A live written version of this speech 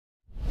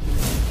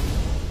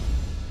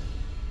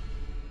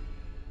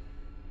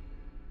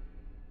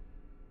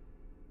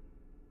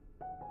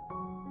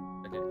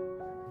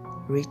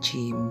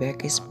Richie,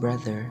 Becky's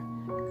brother,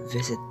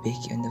 visited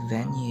Becky on the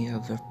venue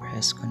of a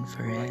press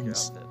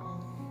conference.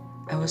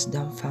 I was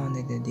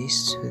dumbfounded that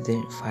these two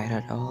didn't fight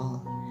at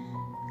all.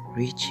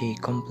 Richie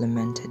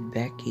complimented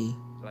Becky.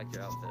 Like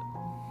your outfit.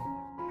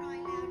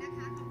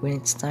 When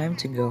it's time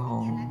to go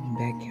home,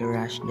 Becky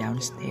rushed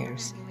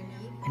downstairs,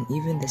 and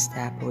even the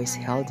staff always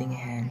holding a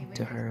hand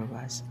to her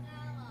was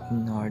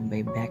ignored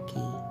by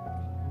Becky.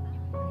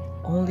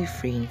 Only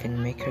Freen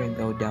can make her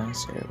go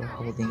downstairs while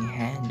holding a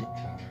hand.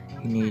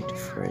 You need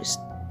first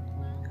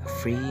a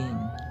Freen.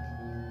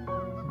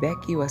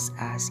 Becky was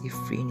asked if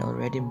Freen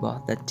already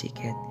bought the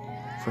ticket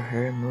for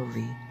her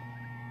movie.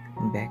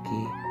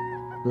 Becky,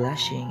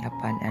 blushing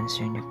upon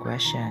answering the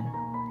question.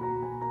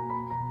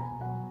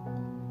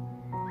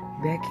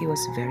 Becky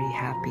was very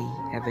happy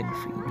Evan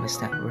Freen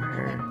was not with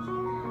her.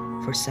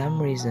 For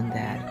some reason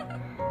that,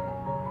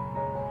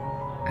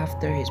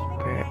 after his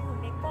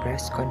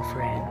press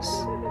conference,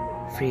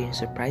 Freen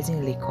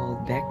surprisingly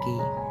called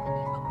Becky.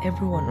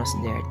 Everyone was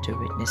there to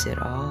witness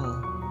it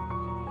all.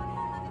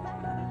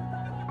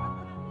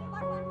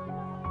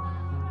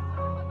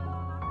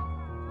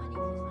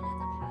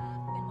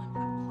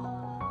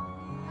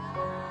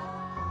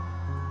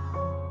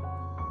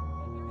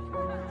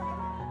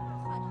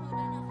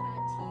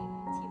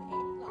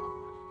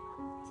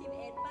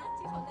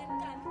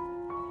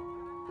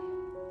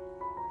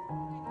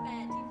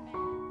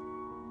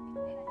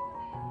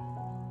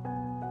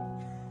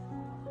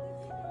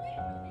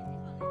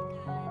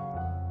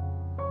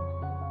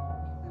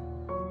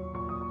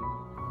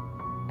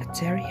 A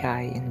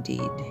teary-eyed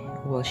indeed,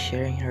 while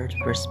sharing her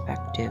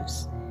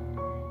perspectives.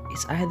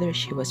 It's either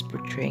she was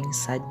portraying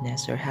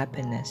sadness or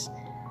happiness,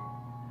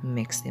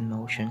 mixed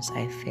emotions,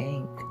 I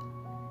think.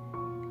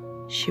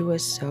 She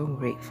was so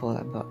grateful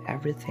about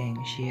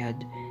everything she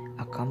had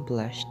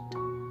accomplished.